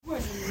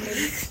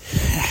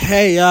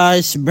Hey y'all,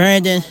 it's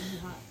Brandon,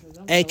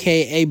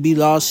 aka B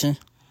Lawson.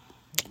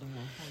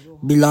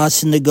 B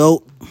Lawson the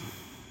GOAT.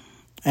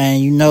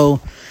 And you know,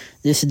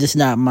 this is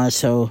not my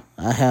show.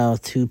 I have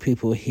two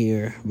people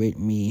here with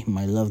me,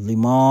 my lovely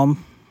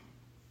mom.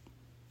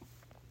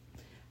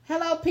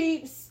 Hello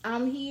peeps,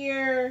 I'm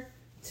here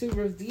to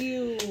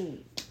review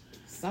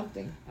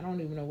something. I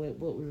don't even know what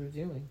we're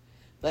reviewing.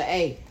 But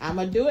hey, I'm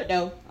going to do it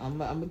though. I'm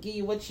going to give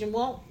you what you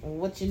want and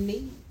what you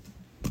need.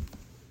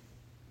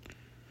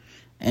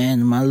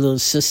 And my little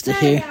sister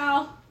hey, here.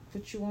 Y'all.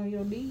 Put you on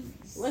your knees.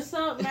 What's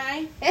up,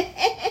 man?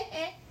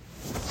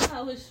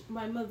 I wish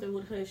my mother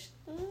would hush.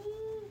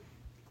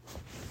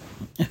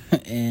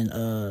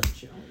 And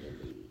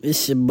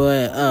it's your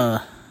boy.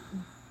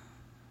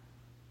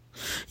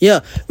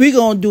 Yeah, we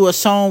gonna do a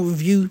song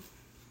review.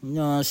 You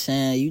know what I'm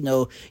saying? You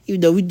know,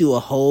 even though we do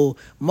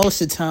most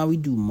of the time we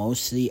do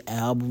mostly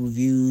album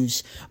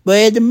reviews, but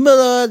in the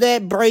middle of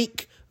that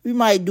break, we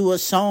might do a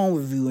song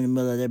review in the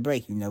middle of that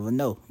break. You never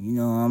know. You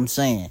know what I'm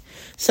saying?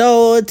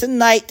 So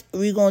tonight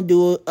we're gonna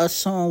do a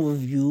song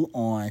review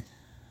on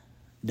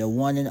the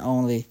one and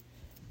only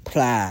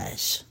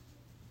Plies,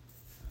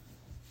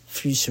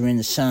 featuring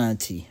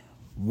Ashanti.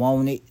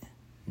 Want it,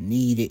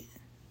 need it.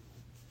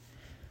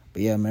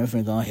 But yeah, man, if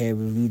we're going ahead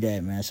and review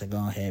that, man, so go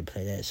ahead and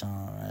play that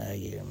song right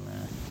here,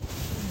 man.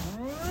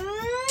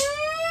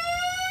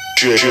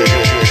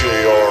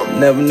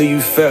 Never knew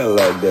you felt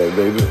like that,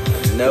 baby.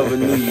 Never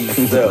knew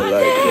you felt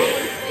like that.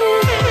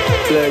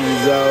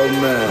 Pleasure's all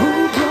mine.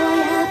 Oh boy,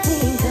 I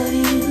think of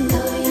you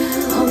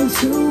on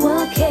two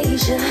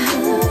occasions.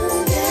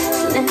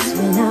 That's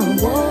when I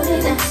want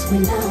it, that's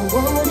when I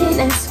want it,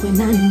 that's when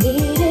I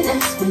need it,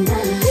 that's when I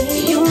need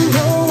it. You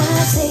know I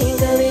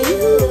think of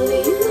you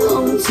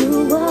on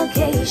two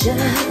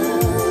occasions.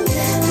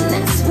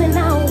 That's when I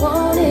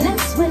want it,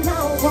 that's when I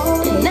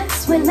want it,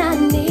 that's when I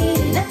need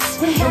it, that's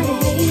when I need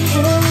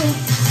it.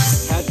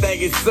 I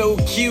think it's so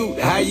cute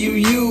how you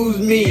use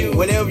me.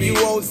 Whenever you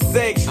want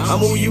sex, I'm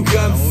who you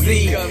come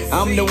see.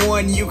 I'm the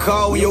one you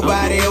call when your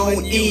body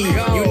on E.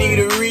 You need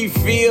a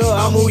refill,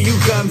 I'm who you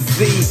come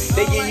see.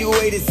 They give you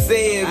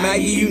 87, I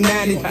give you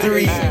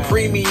 93.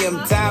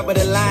 Premium, top of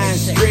the line,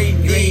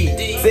 straight D.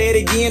 Say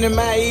it again in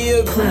my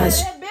ear.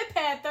 That been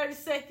past 30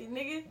 seconds,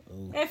 nigga.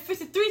 At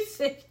 53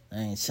 seconds.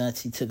 Dang,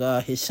 Santi took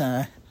all his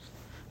shine.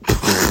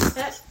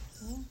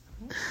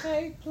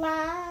 Okay,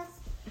 Plies.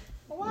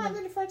 Why is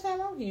it the first time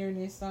I'm hearing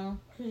this song?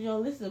 Cause you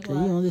don't listen to You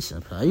Plies. don't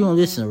listen to Plies. You don't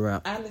listen to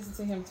rap. I listen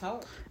to him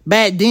talk.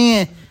 Back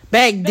then.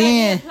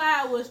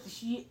 Plies was the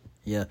shit.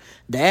 Yeah,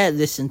 Dad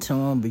listened to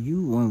him, but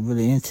you weren't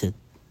really into.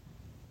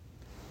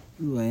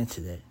 You were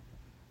into that.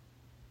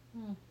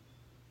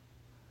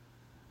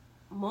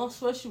 Mom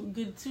especially with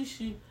good too.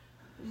 She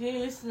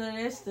ain't listen to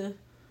that stuff.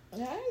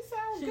 Yeah, it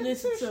sounds She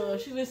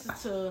good. She listened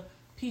to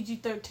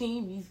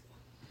PG-13 music.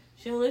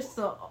 She don't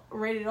listen to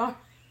rated R.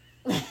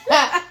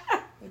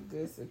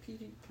 Good, so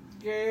PG,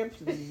 girl,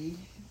 please.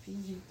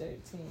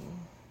 PG-13.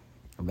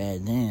 Back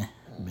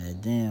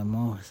then,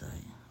 Mom was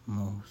like,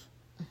 most.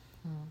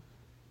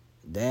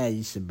 Dad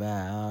used to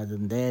buy all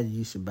them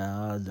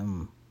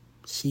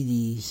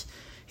CDs.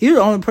 He was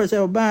the only person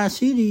that was buying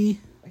CDs.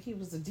 He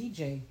was a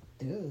DJ.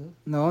 Duh.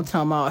 No, I'm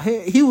talking about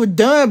he was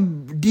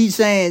done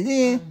DJing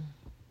then.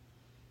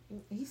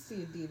 He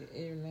still did it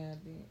every now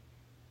and then.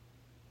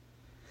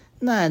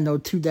 Nah, no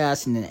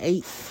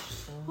 2008.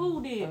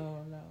 Who did?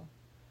 Oh, no.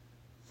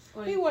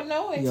 He wouldn't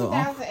know in Yo,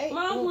 2008.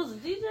 Mom was a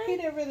DJ? He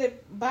didn't really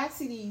buy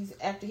CDs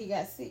after he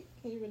got sick.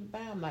 He didn't really buy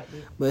them like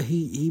that. But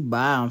he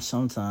buy them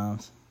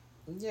sometimes.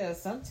 Yeah,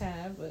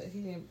 sometimes, but he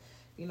didn't,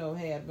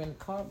 have been in the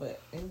car, but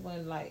it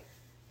wasn't like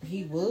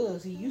he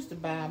was. He used to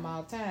buy them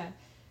all the time.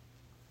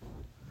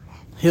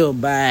 He'll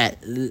buy it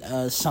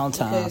Because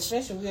sometimes.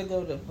 especially we'll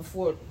go to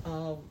before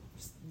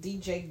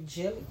DJ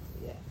Jelly.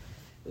 Yeah.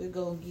 We'll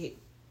go and get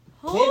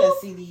plenty of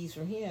CDs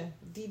from here.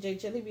 DJ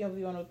Jelly be on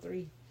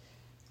V103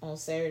 on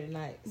Saturday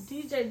nights.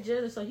 DJ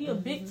Jelly, so he a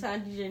big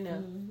time DJ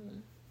now.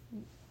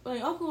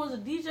 Wait, Uncle was a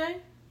DJ?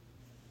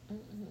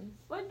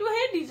 What do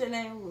his DJ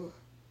name was?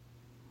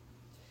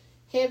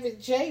 Heavy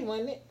J,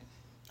 wasn't it?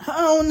 I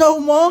don't know,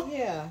 Mom.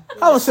 Yeah.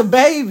 I was a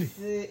baby.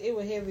 It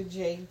was Heavy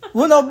J.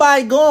 Wasn't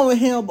nobody going with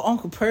him but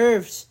Uncle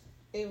Purvis.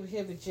 It was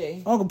Heavy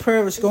J. Uncle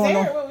Purvis going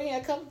Sarah on. went with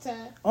him a couple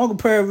times. Uncle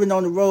Purvis went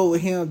on the road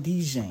with him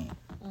DJing.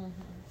 And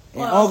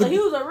Well, so he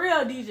was a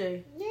real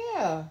DJ.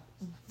 Yeah.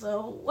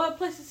 So what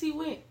places he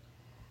went?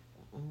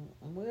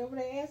 Wherever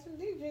they asked him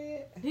to DJ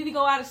at. Did he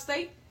go out of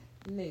state?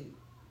 No.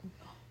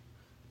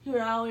 He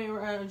went all the way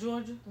around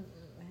Georgia.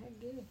 I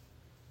guess.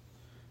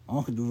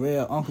 Uncle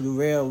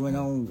Durrell went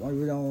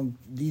on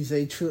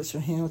DJ trips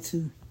with him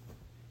too.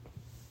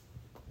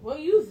 What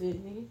you was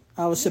it, nigga?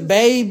 I was a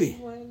baby.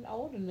 He wasn't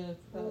old enough.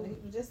 He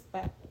was just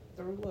about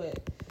through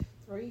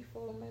 3,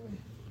 4 maybe.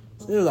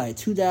 It was like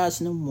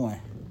 2001.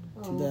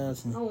 I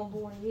 2000. wasn't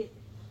born yet.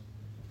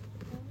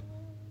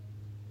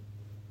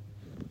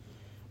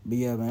 But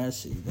yeah, man,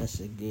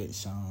 that's a good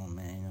song,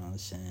 man. You know what I'm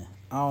saying?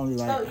 I only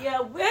like. Oh yeah,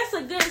 that's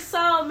a good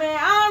song, man.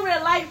 I don't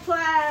really like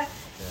Plies.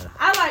 Yeah.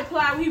 I like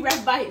Plies when he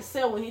rap by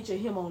himself when he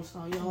just him on the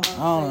song. You know what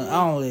I'm saying?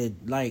 I only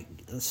like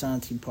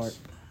Ashanti part.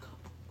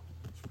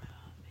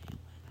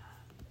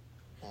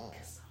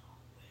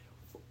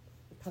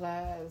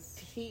 Plies,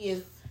 he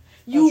is.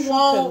 You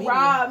won't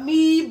rob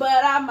me, but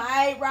I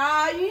might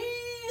rob you.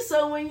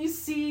 So when you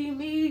see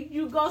me,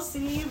 you gon'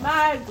 see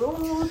my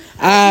groove.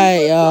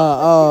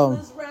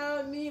 Around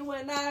me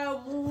when I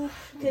move,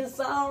 'cause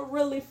I'm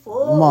really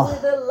full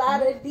with a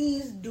lot of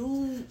these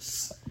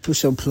dudes.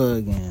 Push your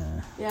plug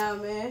in. Yeah,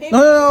 man.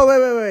 No,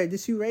 wait.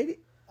 Did you rate it?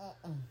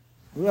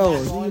 No,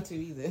 I'm not going to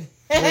either.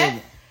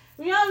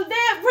 We on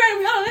damn pretty.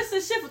 We on listen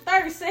to shit for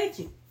 30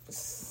 seconds.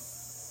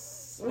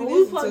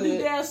 We supposed to do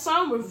that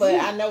song review. But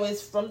I know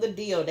it's from the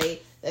deal.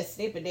 That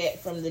snippet that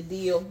from the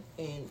deal,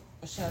 and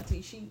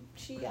Ashanti, she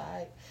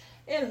alright.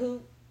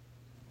 Anywho,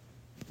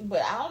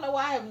 but I don't know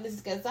why I haven't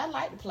listened, because I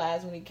liked the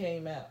Plies when he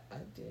came out. I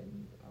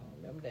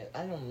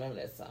don't remember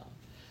that song.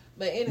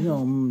 But anywho, you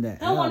don't remember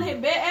that? I want to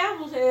hit bad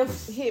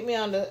albums. Hit me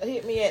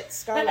at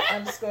Scarlet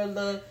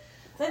 _Love.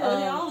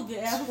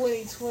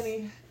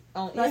 2020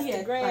 on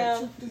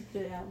Instagram.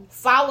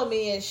 Follow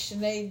me at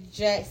Shanae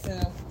Jackson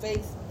on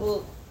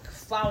Facebook.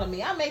 Follow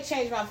me. I may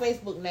change my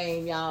Facebook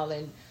name, y'all,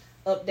 and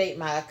update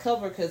my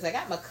cover, because I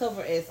got my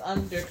cover as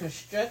under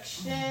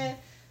construction,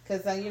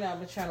 because I've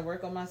been trying to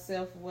work on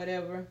myself or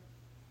whatever.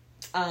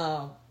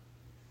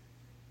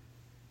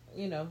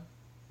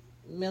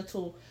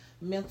 Mental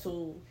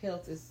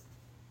health is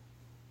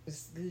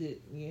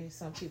good. Yeah,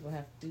 some people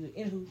have to do it.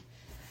 Anywho,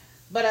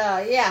 but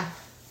yeah,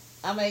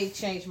 I may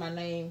change my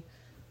name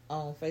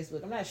on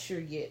Facebook. I'm not sure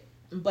yet,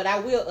 but I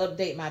will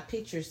update my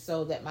pictures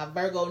so that my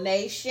Virgo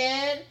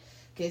Nation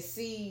can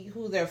see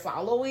who they're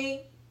following.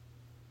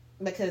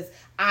 Because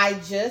I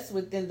just,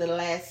 within the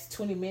last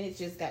 20 minutes,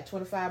 just got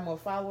 25 more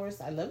followers.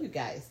 I love you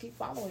guys. Keep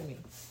following me.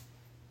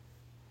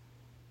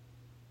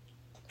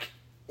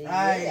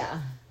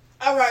 Yeah.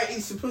 All right,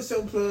 Isha, put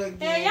your plug in.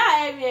 Hey, y'all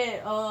add me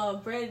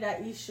at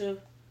Brandon.Isha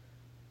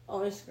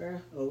on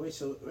Instagram. Oh,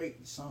 rate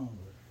the song.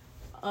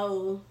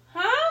 Oh,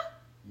 huh?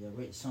 Yeah,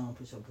 rate the song,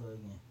 put your plug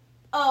in.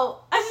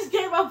 Oh, I just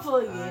gave my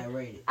plug in. I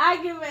rate it.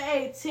 I give it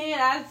a 10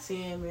 out of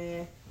 10,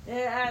 man.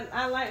 And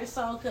I like the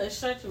song because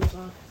Ashanti was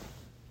on.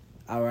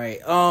 All right.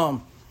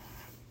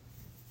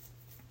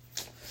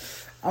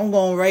 I'm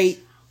gonna rate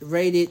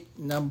it.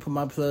 And I'm gonna put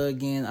my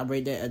plug in. I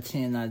rate that a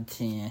 10 out of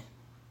 10.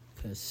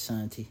 Cause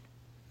Ashanti. You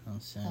know what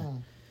I'm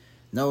saying?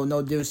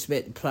 No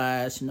disrespect to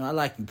Plies. I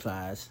like you,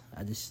 Plies.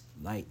 I just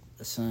like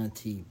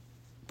Ashanti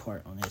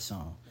part on that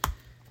song.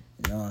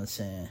 You know what I'm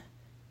saying?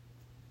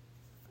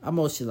 I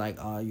mostly like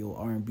all your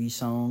R&B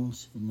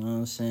songs. You know what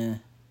I'm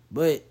saying?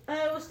 But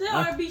it was still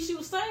R&B she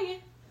was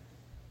singing.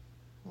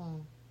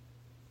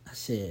 I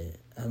said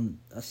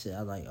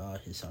I like all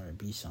his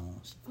R&B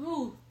songs.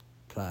 Who?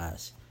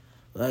 Plies.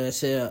 Like I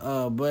said,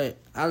 but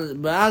I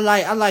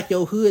like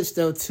your hood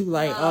stuff too.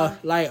 About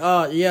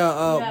you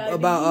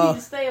need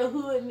to stay a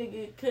hood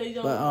nigga, cause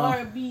your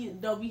R&B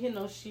don't be hitting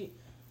no shit.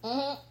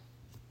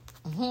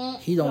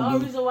 He don't. The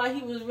only reason why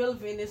he was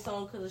relevant in this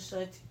song because of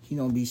Ashanti. He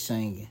don't be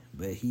singing,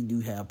 but he do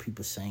have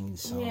people singing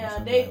songs.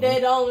 Yeah, they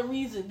the only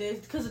reason. That's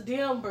because of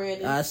them,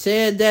 Brandon. I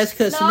said that's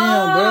because of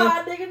them,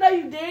 bro. Nigga, no,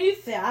 you did. You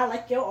said I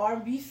like your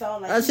R&B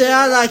song. I said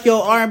I like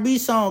your R&B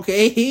song. Cause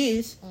it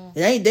is.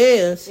 It ain't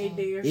theirs. It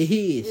theirs. It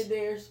is. It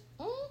theirs.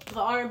 The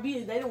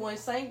R&B, they the one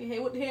singing. Hey,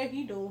 what the hell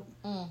he doing?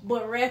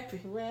 But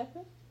rapping.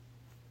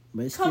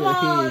 But it's still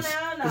his.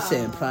 Now. It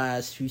said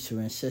Plies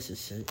featuring such and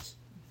such.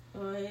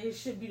 It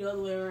should be the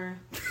other way around.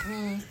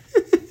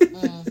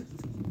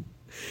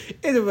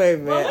 Anyway,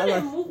 man.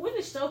 Well, when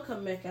the show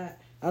come back out?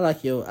 I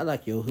like your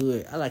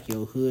hood. I like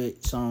your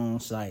hood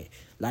songs like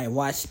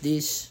Watch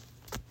This.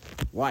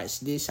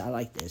 Watch This. I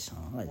like that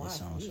song. I like that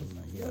song so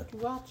much. Yeah.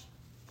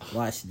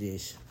 Watch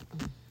This.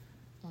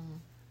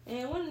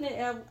 And when the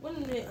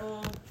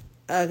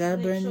I got a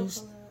brand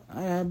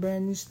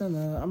new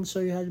stunner. I'm gonna show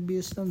you how to be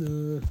a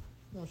stunner. I'm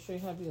gonna show you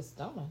how to be a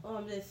stunner.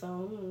 Oh, that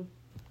song.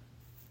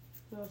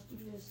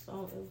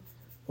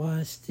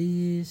 Watch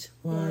this.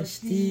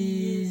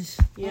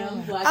 Yeah,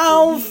 I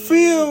don't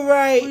feel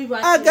right.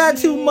 I got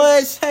too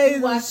much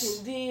haters.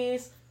 Watching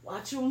this.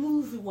 Watch your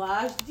movie.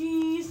 Watch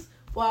this.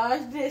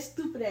 Watch this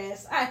stupid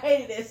ass. I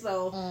hated that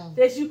song.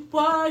 That you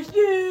watch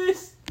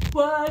this.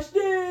 Watch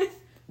this.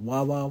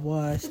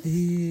 Watch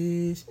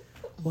this.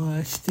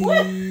 Watch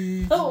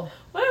this.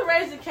 When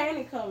Raising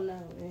Canaan come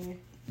now, man?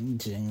 In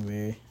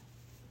January.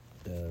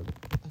 I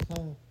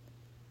don't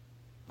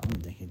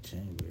think it's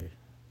January.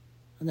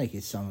 I think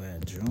it's somewhere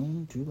in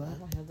June, July. I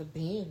don't have the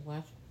band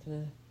watch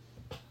the.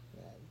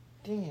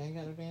 Dang, I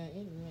gotta be on the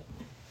internet.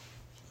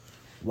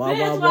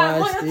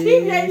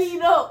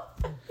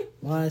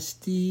 Watch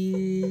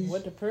this.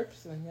 What the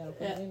purpose? I gotta put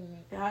the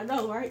internet. I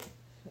know, right?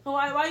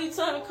 Why you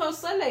telling him to come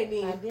Sunday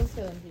then? I didn't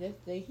tell him. That's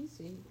the day he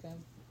said he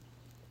come.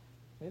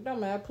 It don't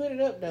matter. I put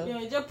it up though.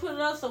 Yeah, just put it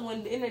up so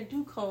when the internet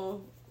do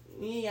come,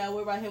 you ain't gotta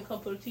worry about him come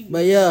put the TV.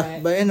 But yeah,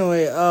 right. But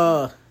anyway,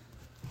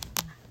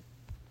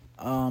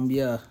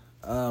 Yeah.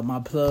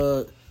 My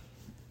plug.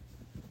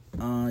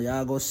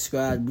 Y'all go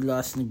subscribe to Be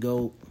Lost in the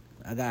Goat.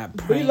 I got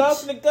pranks. We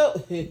lost the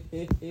goat.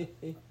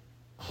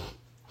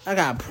 I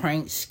got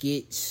prank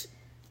skits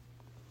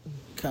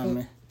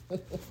coming.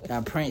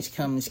 Got pranks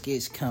coming,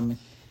 skits coming.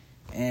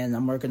 And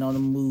I'm working on a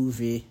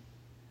movie.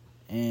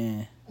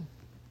 And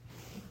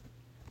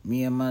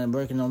me and my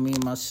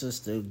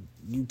sister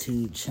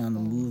YouTube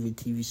channel, movie,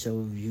 TV show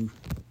review.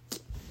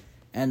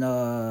 And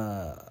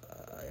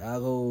y'all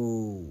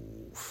go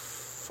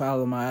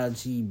follow my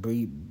IG,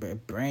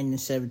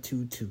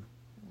 Brandon722.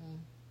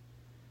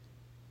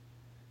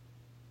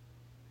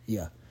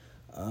 Yeah.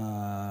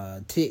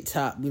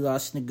 TikTok, Be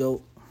Lost in the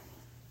Goat.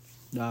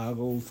 Y'all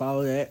go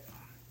follow that.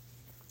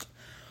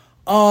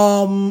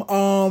 Y'all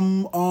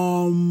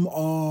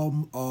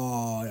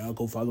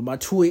go follow my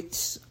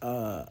Twitch.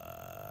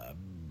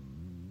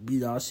 Be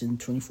Lost in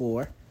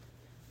 24.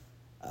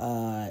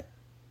 And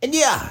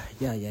yeah,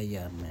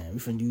 man. We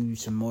finna do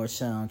some more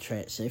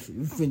soundtracks. We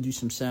finna do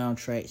some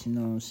soundtracks, you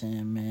know what I'm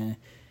saying, man?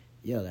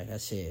 Yeah, like I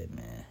said,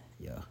 man.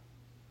 Yeah.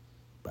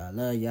 But I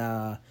love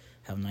y'all.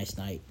 Have a nice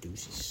night.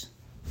 Deuces.